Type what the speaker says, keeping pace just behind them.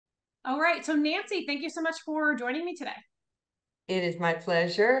All right. So Nancy, thank you so much for joining me today. It is my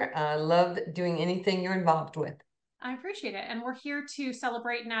pleasure. I love doing anything you're involved with. I appreciate it. And we're here to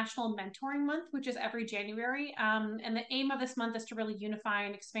celebrate National Mentoring Month, which is every January. And the aim of this month is to really unify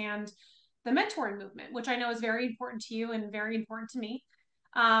and expand the mentoring movement, which I know is very important to you and very important to me.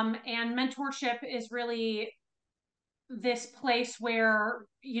 And mentorship is really this place where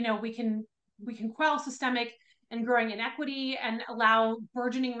we can quell systemic and growing inequity and allow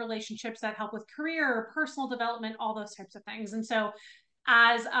burgeoning relationships that help with career, personal development, all those types of things. And so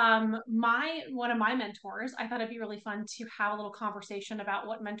as my one of my mentors, I thought it'd be really fun to have a little conversation about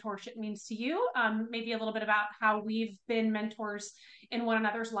what mentorship means to you, maybe a little bit about how we've been mentors in one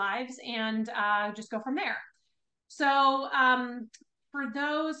another's lives, and just go from there. So for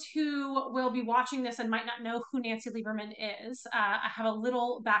those who will be watching this and might not know who Nancy Lieberman is, I have a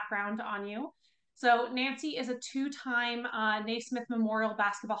little background on you. So Nancy is a two-time Naismith Memorial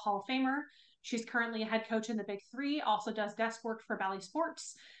Basketball Hall of Famer. She's currently a head coach in the Big Three, also does desk work for Bally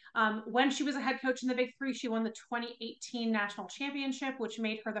Sports. When she was a head coach in the Big Three, she won the 2018 National Championship, which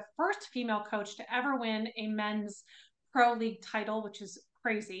made her the first female coach to ever win a men's pro league title, which is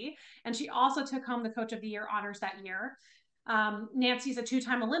crazy. And she also took home the Coach of the Year honors that year. Nancy's a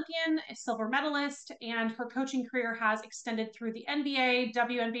two-time Olympian, a silver medalist, and her coaching career has extended through the NBA,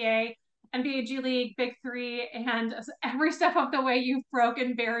 WNBA, NBA G League, Big Three, and every step of the way you've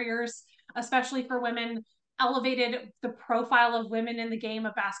broken barriers, especially for women, elevated the profile of women in the game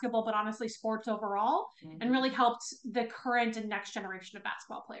of basketball, but honestly, sports overall, and really helped the current and next generation of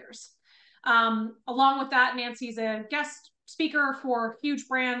basketball players. Along with that, Nancy's a guest speaker for huge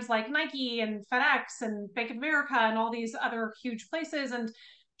brands like Nike and FedEx and Bank of America and all these other huge places. And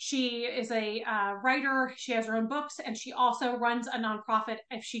she is a writer. She has her own books, and she also runs a nonprofit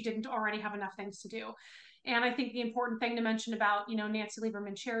if she didn't already have enough things to do. And I think the important thing to mention about, Nancy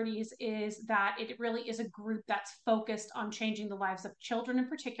Lieberman Charities is that it really is a group that's focused on changing the lives of children in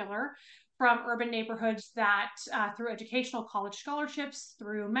particular, from urban neighborhoods that through educational college scholarships,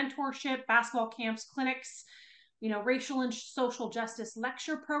 through mentorship, basketball camps, clinics, racial and social justice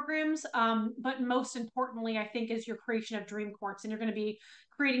lecture programs. But most importantly, I think, is your creation of dream courts. And you're going to be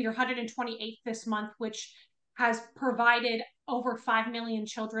creating your 128th this month, which has provided over 5 million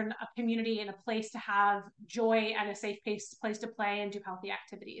children a community and a place to have joy and a safe place to play and do healthy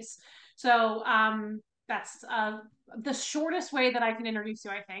activities. So that's the shortest way that I can introduce you,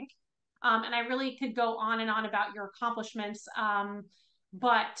 I think. And I really could go on and on about your accomplishments.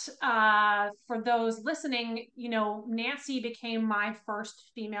 But for those listening, Nancy became my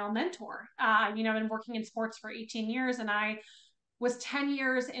first female mentor. I've been working in sports for 18 years, and I was 10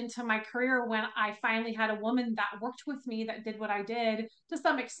 years into my career when I finally had a woman that worked with me that did what I did to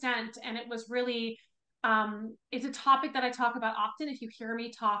some extent. And it was really, it's a topic that I talk about often. If you hear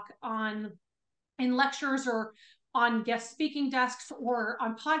me talk in lectures or on guest speaking desks or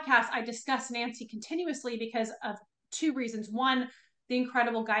on podcasts, I discuss Nancy continuously because of two reasons. One, the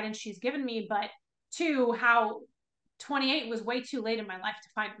incredible guidance she's given me, but two, how 28 was way too late in my life to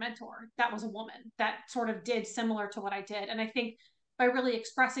find a mentor. That was a woman that sort of did similar to what I did. And I think by really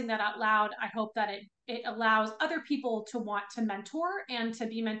expressing that out loud, I hope that it allows other people to want to mentor and to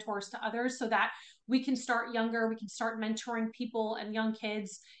be mentors to others, so that we can start younger, we can start mentoring people and young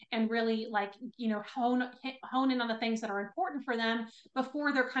kids, and really hone in on the things that are important for them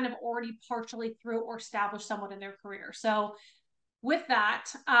before they're kind of already partially through or established somewhat in their career. So with that,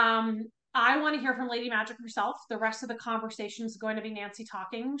 I want to hear from Lady Magic herself. The rest of the conversation is going to be Nancy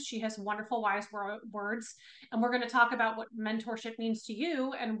talking. She has wonderful, wise words, and we're going to talk about what mentorship means to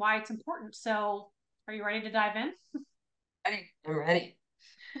you and why it's important. So, are you ready to dive in? I'm ready.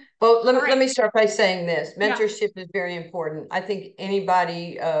 Well, let me, All right. let me start by saying this. Yeah. Mentorship is very important. I think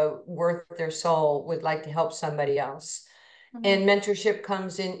anybody worth their soul would like to help somebody else. Mm-hmm. And mentorship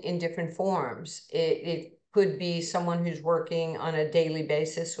comes in different forms. It could be someone who's working on a daily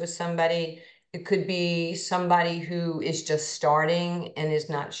basis with somebody. It could be somebody who is just starting and is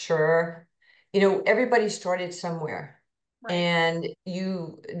not sure. Everybody started somewhere. Right. And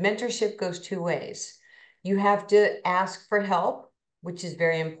mentorship goes two ways. You have to ask for help, which is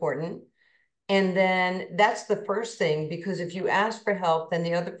very important. And then that's the first thing, because if you ask for help, then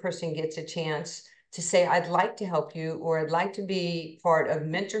the other person gets a chance to say, I'd like to help you, or I'd like to be part of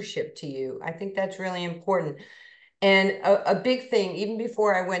mentorship to you. I think that's really important. And a big thing, even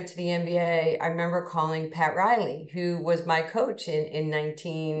before I went to the NBA, I remember calling Pat Riley, who was my coach in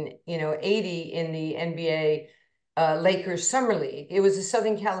 1980 in the NBA Lakers Summer League. It was the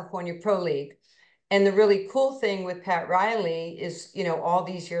Southern California Pro League. And the really cool thing with Pat Riley is, all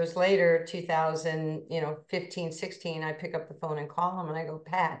these years later, 2000, 15, 16, I pick up the phone and call him and I go,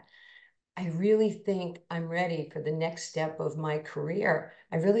 Pat, I really think I'm ready for the next step of my career.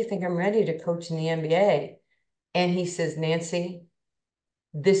 I really think I'm ready to coach in the NBA. And he says, Nancy,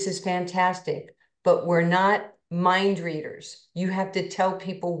 this is fantastic, but we're not mind readers. You have to tell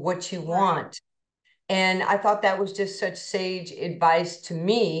people what you Right. want. And I thought that was just such sage advice to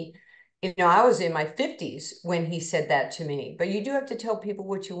me. You know, I was in my 50s when he said that to me, but you do have to tell people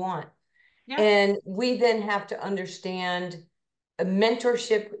what you want. Yeah. And we then have to understand a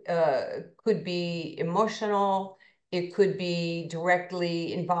mentorship could be emotional. It could be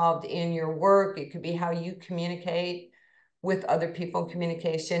directly involved in your work. It could be how you communicate with other people.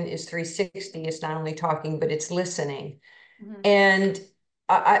 Communication is 360. It's not only talking, but it's listening. Mm-hmm. And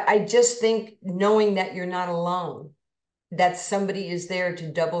I just think knowing that you're not alone, that somebody is there to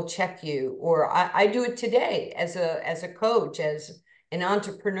double check you, or I do it today as a coach, as an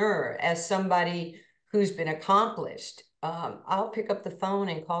entrepreneur, as somebody who's been accomplished. I'll pick up the phone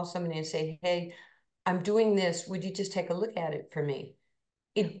and call somebody and say, hey, I'm doing this. Would you just take a look at it for me?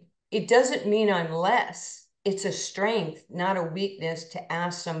 Yeah. It doesn't mean I'm less. It's a strength, not a weakness, to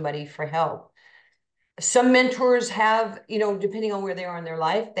ask somebody for help. Some mentors have, you know, depending on where they are in their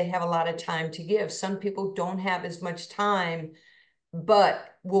life, they have a lot of time to give. Some people don't have as much time, but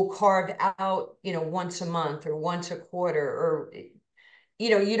will carve out, you know, once a month or once a quarter, or, you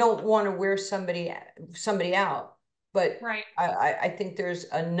know, you don't want to wear somebody out. But Right. I think there's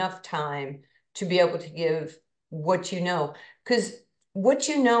enough time to be able to give what you know, because what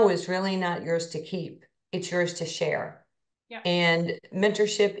you know is really not yours to keep. It's yours to share. Yeah. And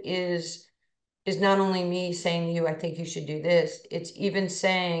mentorship is not only me saying to you, I think you should do this. It's even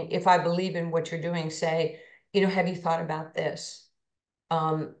saying, if I believe in what you're doing, say, you know, have you thought about this?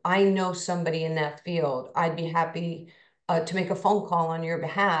 I know somebody in that field. I'd be happy to make a phone call on your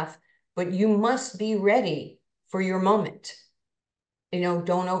behalf, but you must be ready for your moment. You know,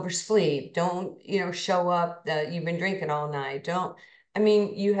 don't oversleep. Don't, you know, show up that you've been drinking all night. Don't, I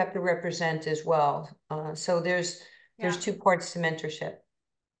mean, you have to represent as well. So Yeah. there's two parts to mentorship.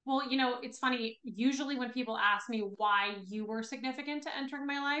 Well, it's funny. Usually, when people ask me why you were significant to entering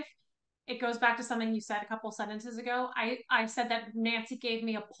my life, it goes back to something you said a couple sentences ago. I said that Nancy gave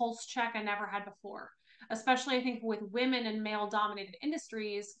me a pulse check I never had before. Especially, I think, with women in male dominated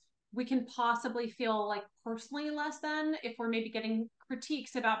industries, we can possibly feel like personally less than if we're maybe getting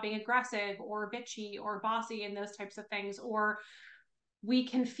critiques about being aggressive or bitchy or bossy and those types of things, or we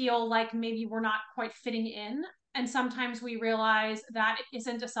can feel like maybe we're not quite fitting in. And sometimes we realize that it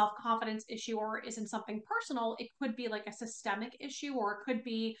isn't a self confidence issue or isn't something personal. It could be like a systemic issue, or it could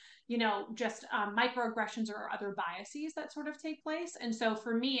be, just microaggressions or other biases that sort of take place. And so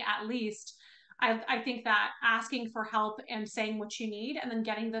for me, at least, I think that asking for help and saying what you need and then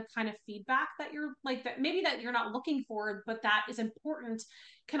getting the kind of feedback that you're like, that maybe that you're not looking for, but that is important,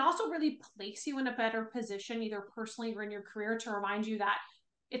 can also really place you in a better position, either personally or in your career, to remind you that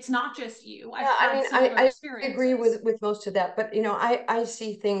it's not just you. I've Yeah, I had mean, similar I agree experiences. with most of that, but you know, I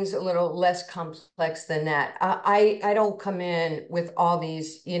see things a little less complex than that. I don't come in with all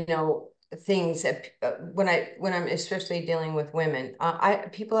these, you know, things that when I'm especially dealing with women, I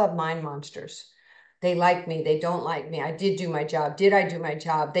people have mind monsters. They like me, they don't like me. I did do my job. Did I do my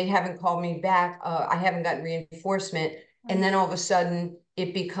job? They haven't called me back. I haven't gotten reinforcement, and then all of a sudden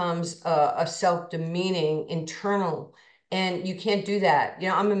it becomes a self-demeaning internal, and you can't do that. You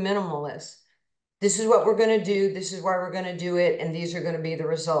know, I'm a minimalist. This is what we're going to do. This is why we're going to do it. And these are going to be the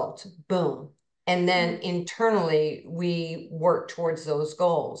results. Boom. And then Mm-hmm. internally, we work towards those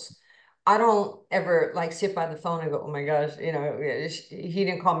goals. I don't ever like sit by the phone and go, oh my gosh, you know, he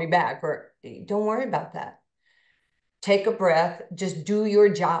didn't call me back, or don't worry about that. Take a breath, just do your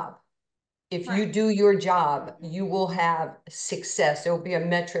job. If Right. you do your job, you will have success. There will be a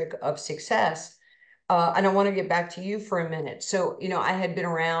metric of success. And I want to get back to you for a minute. So, you know, I had been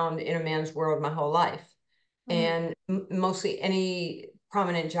around in a man's world my whole life, Mm-hmm. and mostly any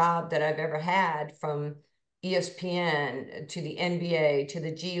prominent job that I've ever had, from ESPN to the NBA to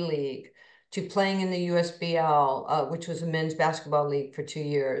the G League to playing in the USBL, which was a men's basketball league for 2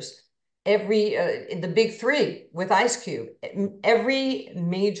 years. Every in the big three with Ice Cube, every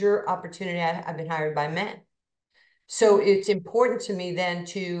major opportunity I've been hired by men. So Mm-hmm. it's important to me then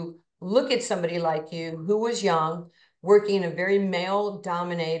to look at somebody like you who was young, working in a very male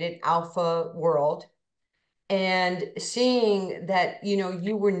dominated alpha world, and seeing that, you know,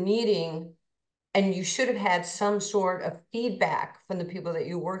 you were needing, and you should have had some sort of feedback from the people that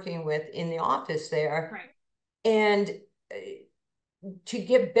you're working with in the office there. Right. And to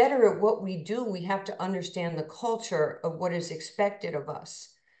get better at what we do, we have to understand the culture of what is expected of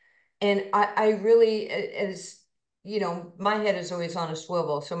us. And I really, as my head is always on a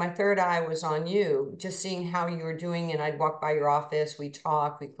swivel. So my third eye was on you, just seeing how you were doing. And I'd walk by your office, we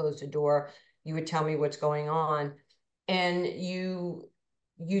talk, we close the door, you would tell me what's going on. And you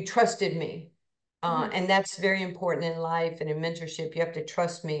trusted me. And that's very important in life and in mentorship. You have to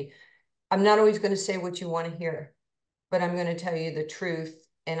trust me. I'm not always going to say what you want to hear, but I'm going to tell you the truth.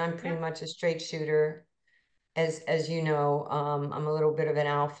 And I'm pretty much a straight shooter. As you know, I'm a little bit of an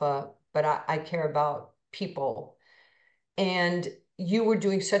alpha, but I care about people. And you were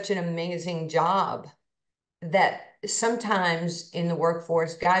doing such an amazing job that sometimes in the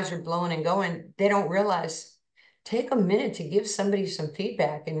workforce, guys are blowing and going. They don't realize, take a minute to give somebody some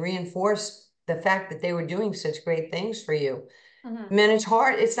feedback and reinforce the fact that they were doing such great things for you. Man, it's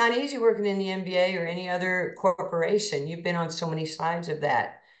hard. It's not easy working in the NBA or any other corporation. You've been on so many sides of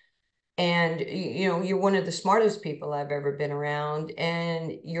that. And you're one of the smartest people I've ever been around,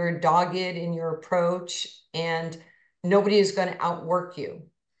 and you're dogged in your approach, and nobody is going to outwork you.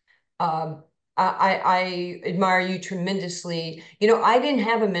 I admire you tremendously. I didn't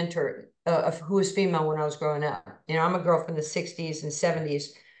have a mentor who was female when I was growing up. I'm a girl from the 60s and 70s.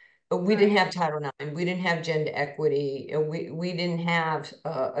 But we didn't have Title IX. We didn't have gender equity. We didn't have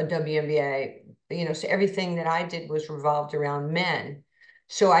a WNBA. So everything that I did was revolved around men.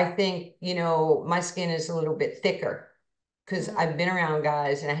 So I think, my skin is a little bit thicker because I've been around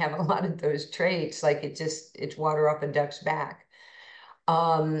guys and I have a lot of those traits. Like it's water off a duck's back.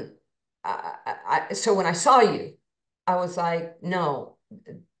 So when I saw you, I was like, no,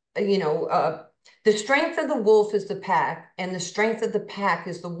 the strength of the wolf is the pack, and the strength of the pack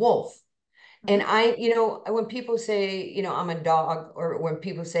is the wolf. And when people say, I'm a dog, or when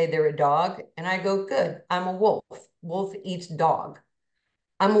people say they're a dog, and I go, good, I'm a wolf. Wolf eats dog.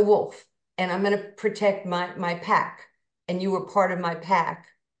 I'm a wolf, and I'm going to protect my pack. And you were part of my pack.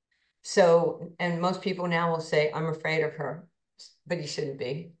 So, and most people now will say, I'm afraid of her, but you shouldn't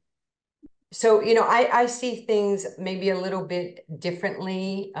be. So, I see things maybe a little bit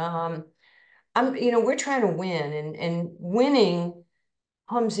differently. We're trying to win, and winning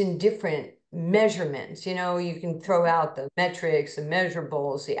comes in different measurements. You can throw out the metrics, the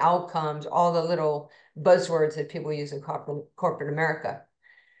measurables, the outcomes, all the little buzzwords that people use in corporate America.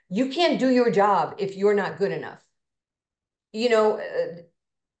 You can't do your job if you're not good enough. If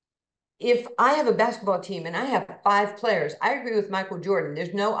I have a basketball team and I have 5 players, I agree with Michael Jordan.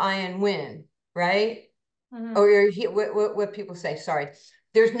 There's no I in win, right? Or what people say, sorry.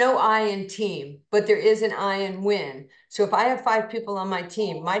 There's no I in team, but there is an I in win. So if I have 5 people on my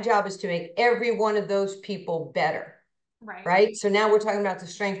team, my job is to make every one of those people better. Right? So now we're talking about the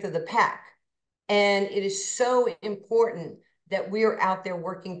strength of the pack. And it is so important that we are out there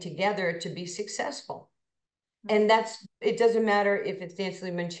working together to be successful. And it doesn't matter if it's Dance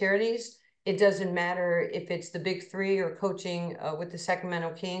Lieberman Charities. It doesn't matter if it's the big 3 or coaching with the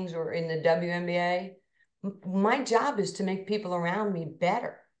Sacramento Kings or in the WNBA. My job is to make people around me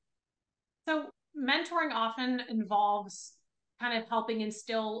better. So mentoring often involves kind of helping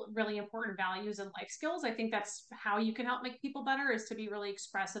instill really important values and life skills. I think that's how you can help make people better, is to be really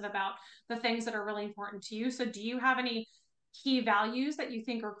expressive about the things that are really important to you. So do you have any key values that you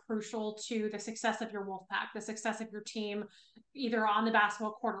think are crucial to the success of your wolf pack, the success of your team, either on the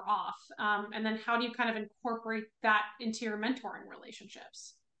basketball court or off? And then how do you kind of incorporate that into your mentoring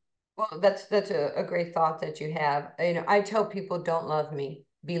relationships? Well, that's a great thought that you have. I tell people, don't love me,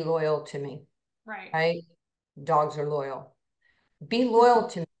 be loyal to me. Right? Dogs are loyal. Be loyal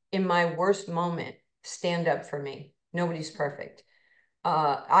to me in my worst moment. Stand up for me. Nobody's perfect.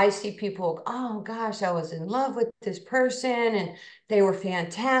 I see people, oh gosh, I was in love with this person and they were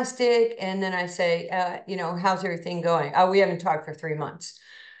fantastic. And then I say, how's everything going? Oh, we haven't talked for 3 months.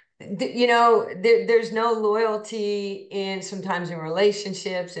 There's no loyalty sometimes in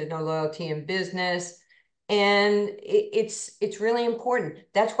relationships. There's no loyalty in business. And it's really important.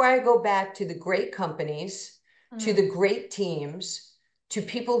 That's why I go back to the great companies, to the great teams, to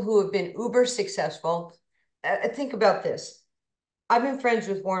people who have been uber successful. Think about this. I've been friends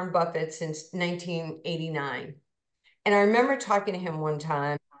with Warren Buffett since 1989. And I remember talking to him one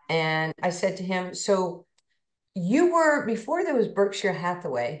time, and I said to him, so before there was Berkshire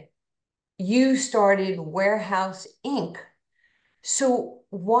Hathaway, you started Warehouse Inc. So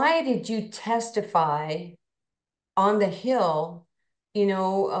why did you testify on the Hill,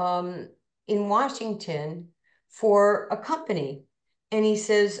 in Washington for a company? And he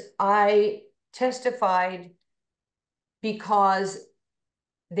says, I testified because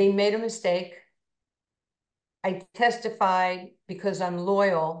they made a mistake. I testified because I'm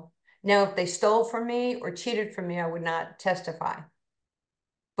loyal. Now, if they stole from me or cheated from me, I would not testify.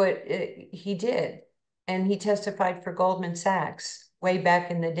 But he did. and he testified for Goldman Sachs way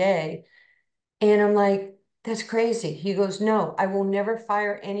back in the day. And I'm like, that's crazy. He goes, no, I will never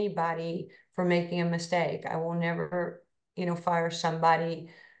fire anybody for making a mistake. I will never, fire somebody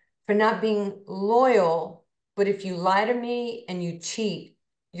for not being loyal. But if you lie to me and you cheat,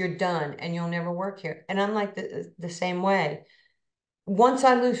 you're done and you'll never work here. And I'm like the same way. Once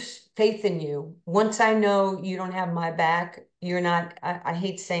I lose faith in you, once I know you don't have my back, you're not, I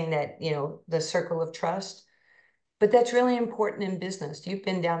hate saying that, the circle of trust, but that's really important in business. You've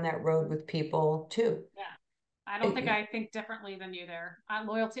been down that road with people too. Yeah. I don't think I think differently than you there.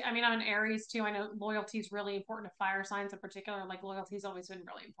 Loyalty. I mean, I'm an Aries too. I know loyalty is really important to fire signs in particular. Like loyalty has always been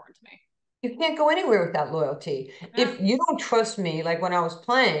really important to me. You can't go anywhere without loyalty. Yeah. If you don't trust me, like when I was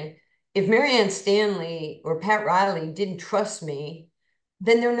playing, if Marianne Stanley or Pat Riley didn't trust me,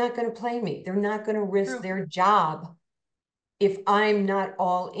 then they're not going to play me. They're not going to risk True. their job if I'm not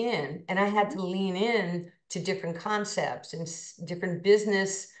all in. And I had to lean in to different concepts and different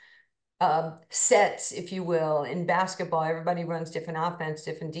business sets, if you will. In basketball, everybody runs different offense,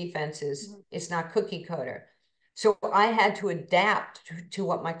 different defenses. It's not cookie cutter. So I had to adapt to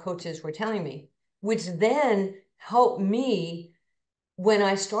what my coaches were telling me, which then helped me when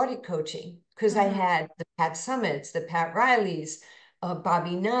I started coaching, because I had the Pat Summits, the Pat Rileys,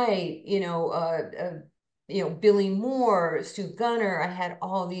 Bobby Knight, Billy Moore, Stu Gunner. I had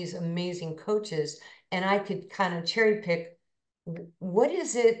all these amazing coaches, and I could kind of cherry pick, what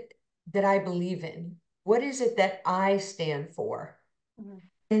is it that I believe in? What is it that I stand for?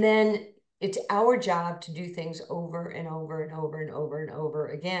 And then it's our job to do things over and over and over and over and over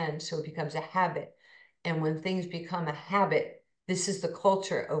again, so it becomes a habit. And when things become a habit, this is the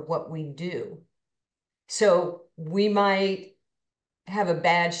culture of what we do. So we might have a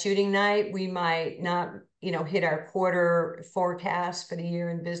bad shooting night. We might not, hit our quarter forecast for the year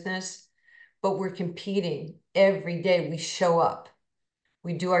in business, but we're competing every day. We show up.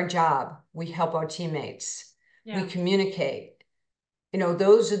 We do our job. We help our teammates. We communicate.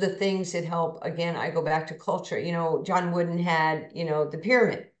 Those are the things that help. Again, I go back to culture. John Wooden had, the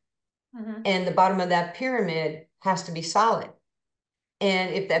pyramid. And the bottom of that pyramid has to be solid.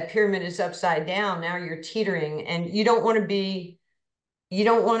 And if that pyramid is upside down, now you're teetering, and you don't want to be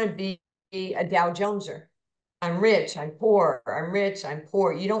a Dow Joneser. I'm rich, I'm poor, I'm rich, I'm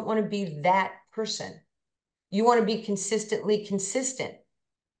poor. You don't want to be that person. You want to be consistently consistent.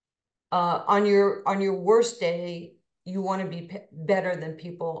 On your worst day, you want to be better than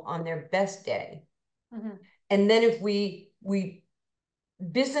people on their best day. And then if we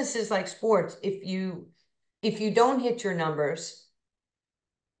businesses like sports, if you don't hit your numbers,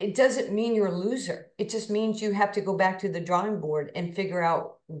 it doesn't mean you're a loser. It just means you have to go back to the drawing board and figure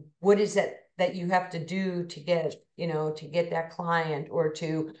out what is it that you have to do to get, to get that client, or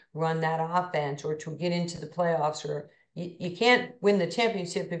to run that offense, or to get into the playoffs. Or you can't win the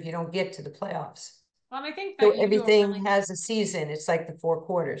championship if you don't get to the playoffs. Well, I think that everything has a season. It's like the 4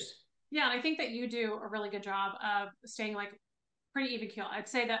 quarters. Yeah, and I think that you do a really good job of staying like pretty even keel. I'd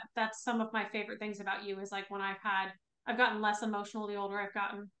say that that's some of my favorite things about you, is like when I've gotten less emotional the older I've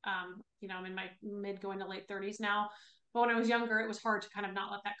gotten. I'm in my mid going to late 30s now. But when I was younger, it was hard to kind of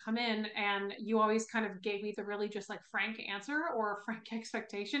not let that come in. And you always kind of gave me the really just like frank answer or frank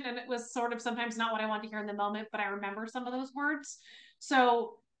expectation. And it was sort of sometimes not what I wanted to hear in the moment, but I remember some of those words.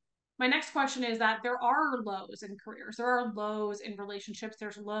 So my next question is that there are lows in careers, there are lows in relationships,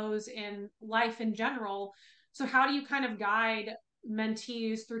 there's lows in life in general. So how do you kind of guide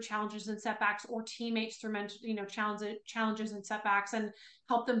mentees through challenges and setbacks, or teammates through challenges and setbacks, and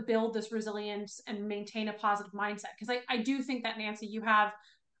help them build this resilience and maintain a positive mindset? Because I do think that, Nancy, you have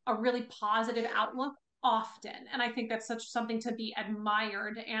a really positive outlook often, and I think that's something to be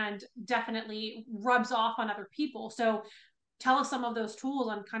admired and definitely rubs off on other people. So tell us some of those tools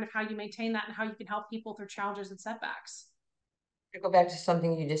on kind of how you maintain that and how you can help people through challenges and setbacks. To go back to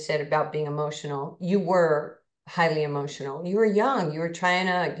something you just said about being emotional. You were highly emotional. You were young. You were trying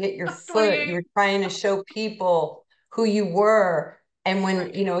to get your foot. You were trying to show people who you were. And when,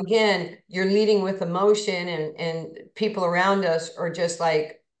 again, you're leading with emotion, and people around us are just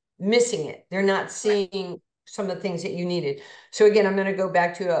like missing it. They're not seeing some of the things that you needed. So again, I'm going to go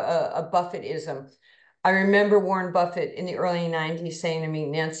back to a Buffettism. I remember Warren Buffett in the early 90s saying to me,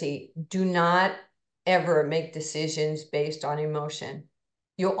 Nancy, do not ever make decisions based on emotion.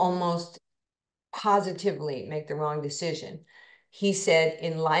 You'll almost positively make the wrong decision. He said,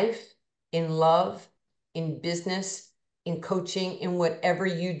 in life, in love, in business, in coaching, in whatever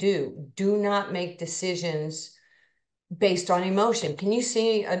you do not make decisions based on emotion. Can you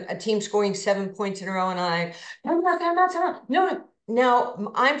see a team scoring 7 points in a row and no,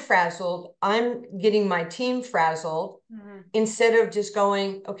 now I'm frazzled. I'm getting my team frazzled instead of just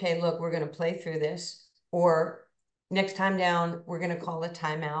going, okay, look, we're going to play through this, or next time down, we're going to call a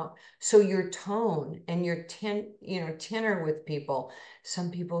timeout. So your tone and your tenor with people,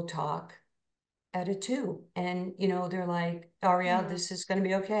 some people talk at a 2 and, they're like, Arielle, this is going to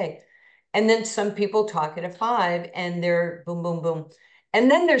be okay. And then some people talk at a 5 and they're boom, boom, boom.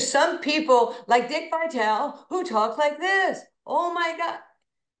 And then there's some people like Dick Vitale who talk like this. Oh my God.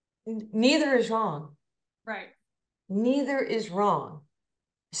 Neither is wrong. Right. Neither is wrong.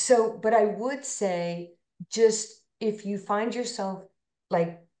 So, but I would say, just if you find yourself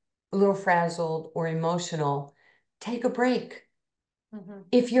like a little frazzled or emotional, take a break.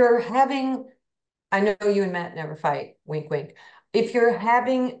 If you're having, I know you and Matt never fight, wink, wink. If you're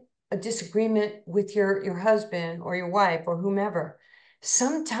having a disagreement with your husband or your wife or whomever,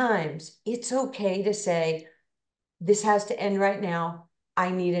 sometimes it's okay to say, this has to end right now.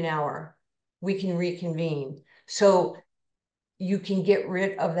 I need an hour. We can reconvene. So you can get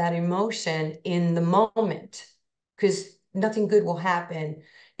rid of that emotion in the moment, because nothing good will happen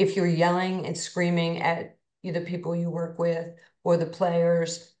if you're yelling and screaming at the people you work with or the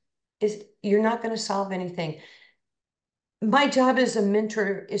players. You're not going to solve anything. My job as a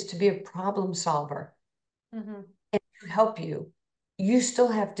mentor is to be a problem solver and to help you. You still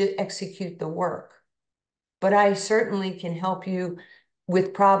have to execute the work, but I certainly can help you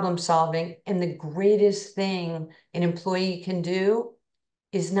with problem solving. And the greatest thing an employee can do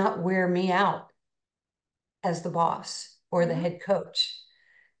is not wear me out as the boss or the head coach.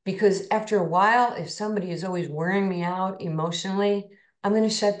 Because after a while, if somebody is always wearing me out emotionally, I'm going to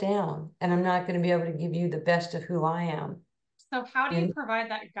shut down and I'm not going to be able to give you the best of who I am. So how do you provide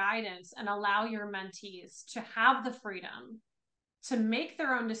that guidance and allow your mentees to have the freedom to make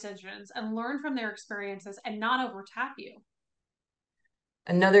their own decisions and learn from their experiences and not overtap you?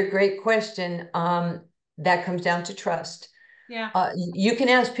 Another great question. That comes down to trust. Yeah. You can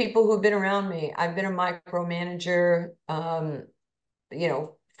ask people who've been around me. I've been a micromanager,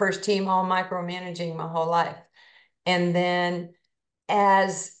 first team all micromanaging my whole life. And then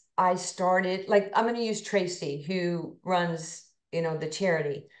as I started, like, I'm going to use Tracy, who runs, the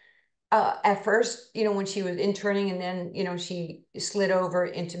charity. At first, when she was interning and then, she slid over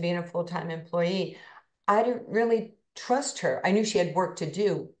into being a full-time employee, I didn't really trust her. I knew she had work to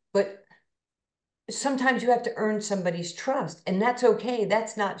do, but sometimes you have to earn somebody's trust, and that's okay.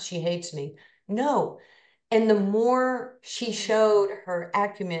 That's not, she hates me. No. And the more she showed her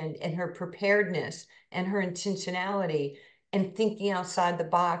acumen and her preparedness and her intentionality and thinking outside the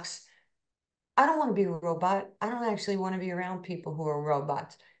box, I don't want to be a robot. I don't actually want to be around people who are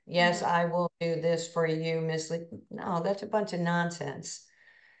robots. Yes, I will do this for you, Miss Lee. No, that's a bunch of nonsense.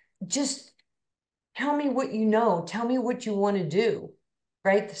 Just tell me what you know. Tell me what you want to do,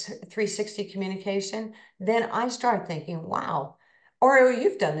 right? This 360 communication. Then I start thinking, wow, or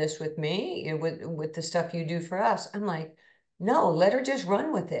you've done this with me with the stuff you do for us. I'm like, no, let her just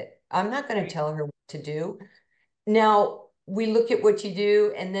run with it. I'm not going to tell her what to do. Now, we look at what you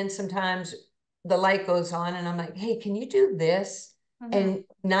do, and then sometimes the light goes on, and I'm like, hey, can you do this? And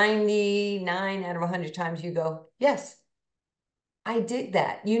 99 out of 100 times you go, yes, I dig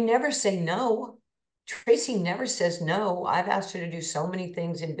that. You never say no. Tracy never says no. I've asked her to do so many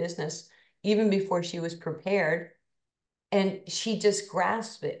things in business, even before she was prepared, and she just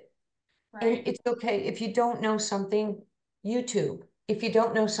grasps it. Right. And it's okay. If you don't know something, YouTube. If you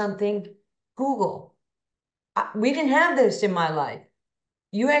don't know something, Google. We didn't have this in my life.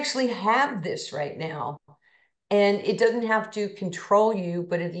 You actually have this right now. And it doesn't have to control you,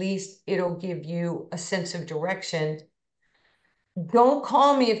 but at least it'll give you a sense of direction. Don't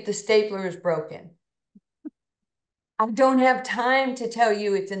call me if the stapler is broken. I don't have time to tell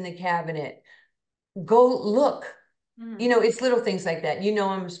you it's in the cabinet. Go look. It's little things like that.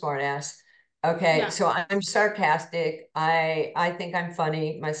 I'm a smart ass. Okay, yeah. So I'm sarcastic. I think I'm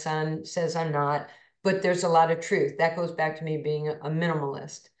funny. My son says I'm not, but there's a lot of truth. That goes back to me being a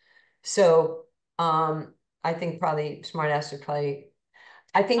minimalist. So I think probably smart ass are probably,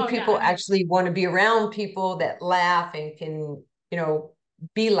 I think people actually want to be around people that laugh and can,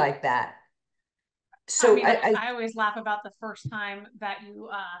 be like that. So I always laugh about the first time that you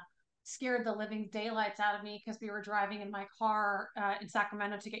scared the living daylights out of me because we were driving in my car in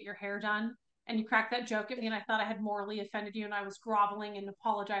Sacramento to get your hair done. And you cracked that joke at me, and I thought I had morally offended you, and I was groveling and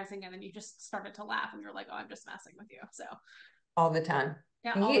apologizing, and then you just started to laugh, and you're like, "Oh, I'm just messing with you." So all the time.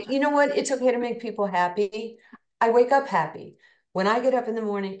 Yeah, all the time. You know what? It's okay to make people happy. I wake up happy. When I get up in the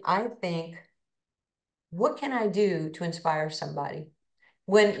morning, I think, what can I do to inspire somebody?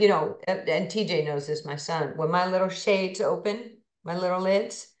 When, and TJ knows this, my son, when my little shades open, my little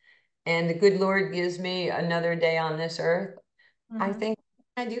lids, and the good Lord gives me another day on this earth, I think, what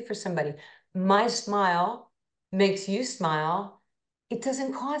can I do for somebody? My smile makes you smile. It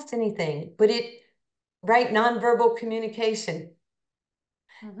doesn't cost anything, but right, nonverbal communication.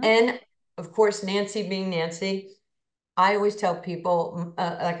 And of course, Nancy being Nancy, I always tell people,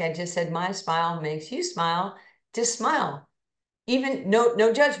 like I just said, my smile makes you smile. Just smile. Even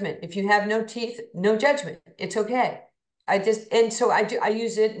no judgment. If you have no teeth, no judgment. It's okay. And so I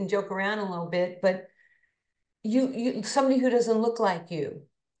use it and joke around a little bit, but you somebody who doesn't look like you,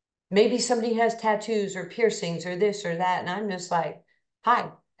 maybe somebody has tattoos or piercings or this or that, and I'm just like,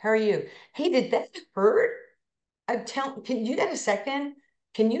 hi, how are you? Hey, did that hurt? Can you get a second?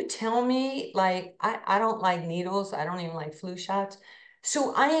 Can you tell me, like, I don't like needles. I don't even like flu shots.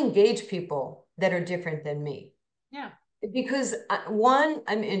 So I engage people that are different than me. Yeah. Because one,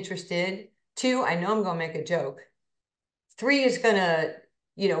 I'm interested. Two, I know I'm going to make a joke. Three is going to,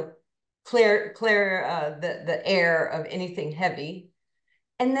 clear the air of anything heavy.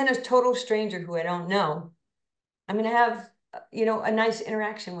 And then a total stranger who I don't know, I'm going to have, a nice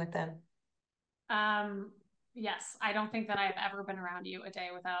interaction with them. Yes, I don't think that I've ever been around you a day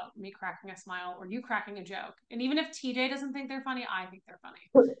without me cracking a smile or you cracking a joke. And even if TJ doesn't think they're funny, I think they're funny.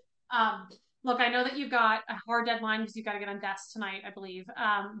 Look, I know that you've got a hard deadline because you've got to get on desk tonight, I believe.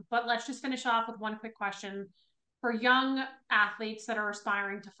 But let's just finish off with one quick question. For young athletes that are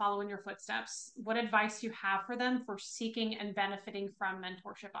aspiring to follow in your footsteps, what advice do you have for them for seeking and benefiting from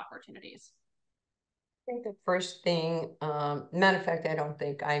mentorship opportunities? I think the first thing, matter of fact, I don't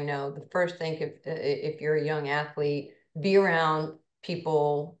think I know. The first thing, if you're a young athlete, be around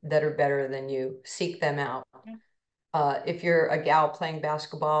people that are better than you. Seek them out. Yeah. If you're a gal playing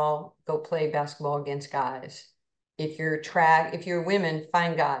basketball, go play basketball against guys. If you're women,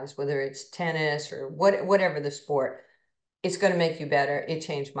 find guys, whether it's tennis or whatever the sport. It's going to make you better. It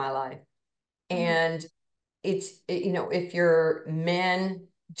changed my life. And if you're men,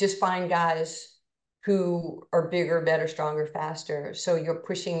 just find guys who are bigger, better, stronger, faster. So you're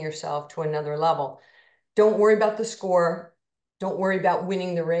pushing yourself to another level. Don't worry about the score. Don't worry about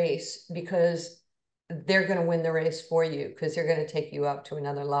winning the race, because they're going to win the race for you, because they're going to take you up to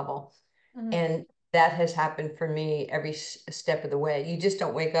another level. And that has happened for me every step of the way. You just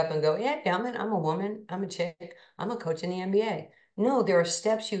don't wake up and go, yeah, I'm a woman, I'm a chick, I'm a coach in the NBA. No, there are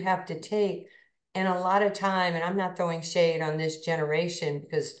steps you have to take. And a lot of time, and I'm not throwing shade on this generation,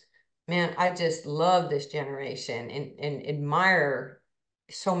 because man, I just love this generation and admire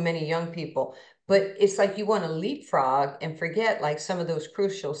so many young people. But it's like you want to leapfrog and forget like some of those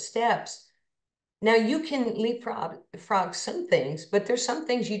crucial steps. Now you can leapfrog some things, but there's some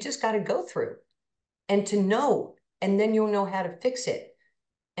things you just got to go through and to know, and then you'll know how to fix it.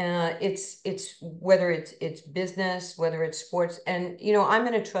 It's whether it's business, whether it's sports, and I'm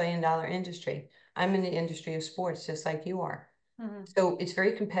in $1 trillion industry. I'm in the industry of sports, just like you are. So it's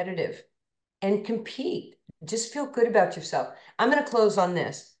very competitive, and compete. Just feel good about yourself. I'm going to close on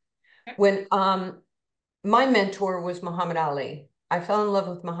this. When my mentor was Muhammad Ali. I fell in love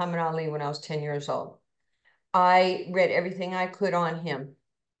with Muhammad Ali when I was 10 years old. I read everything I could on him.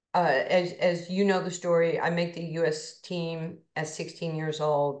 As you know the story, I make the U.S. team at 16 years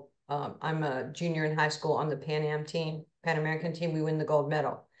old. I'm a junior in high school on the Pan American team. We win the gold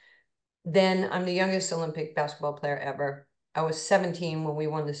medal. Then I'm the youngest Olympic basketball player ever. I was 17 when we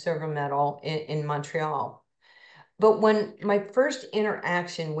won the silver medal in Montreal. But when my first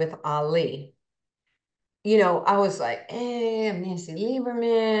interaction with Ali, I was like, I'm Nancy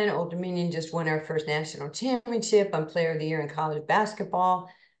Lieberman. Old Dominion just won our first national championship. I'm player of the year in college basketball.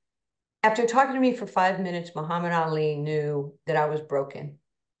 After talking to me for 5 minutes, Muhammad Ali knew that I was broken,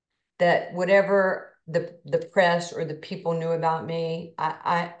 that whatever the press or the people knew about me,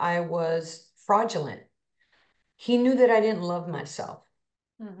 I was fraudulent. He knew that I didn't love myself.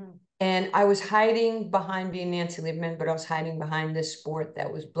 And I was hiding behind being Nancy Lieberman, but I was hiding behind this sport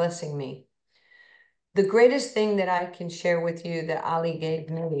that was blessing me. The greatest thing that I can share with you that Ali gave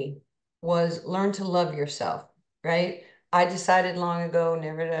me was learn to love yourself, right? I decided long ago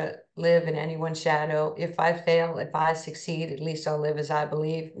never to live in anyone's shadow. If I fail, if I succeed, at least I'll live as I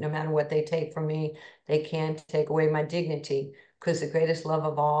believe. No matter what they take from me, they can't take away my dignity, because the greatest love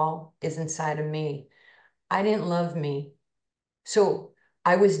of all is inside of me. I didn't love me. So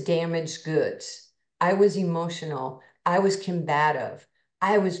I was damaged goods. I was emotional. I was combative.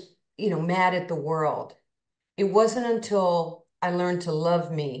 I was, mad at the world. It wasn't until I learned to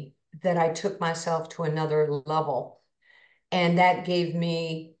love me that I took myself to another level. And that gave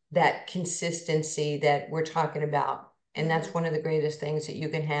me that consistency that we're talking about. And that's one of the greatest things that you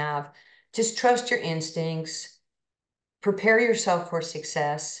can have. Just trust your instincts. prepare yourself for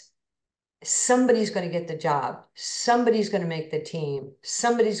success. Somebody's going to get the job. Somebody's going to make the team.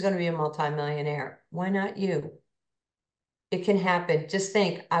 Somebody's going to be a multimillionaire. Why not you? It can happen. Just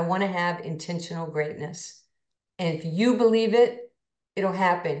think, I want to have intentional greatness. And if you believe it, it'll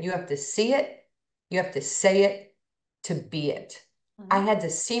happen. You have to see it. You have to say it to be it. I had to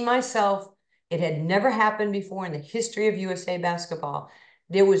see myself. It had never happened before in the history of USA basketball.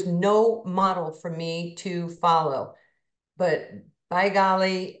 There was no model for me to follow. But by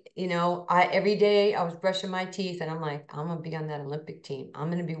golly, you know, every day I was brushing my teeth and I'm like, I'm going to be on that Olympic team. I'm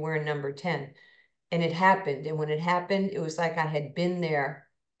going to be wearing number 10. And it happened. And when it happened, it was like I had been there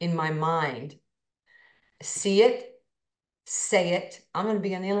in my mind. See it, say it. I'm going to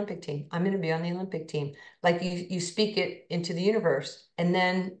be on the Olympic team. I'm going to be on the Olympic team. Like you speak it into the universe. And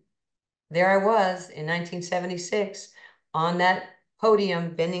then there I was in 1976 on that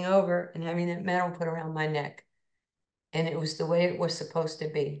podium, bending over and having that medal put around my neck. And it was the way it was supposed to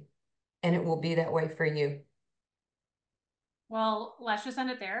be. And it will be that way for you. Well, let's just end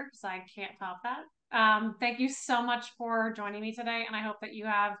it there because I can't top that. Thank you so much for joining me today. And I hope that you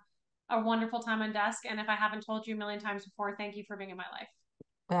have a wonderful time on desk. And if I haven't told you a million times before, thank you for being in my life.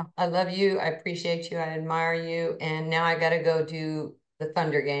 Well, I love you. I appreciate you. I admire you. And now I got to go do the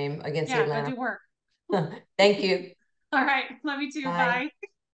Thunder game against Yeah, Atlanta. go do work. Thank you. All right. Love you too. Bye. Bye.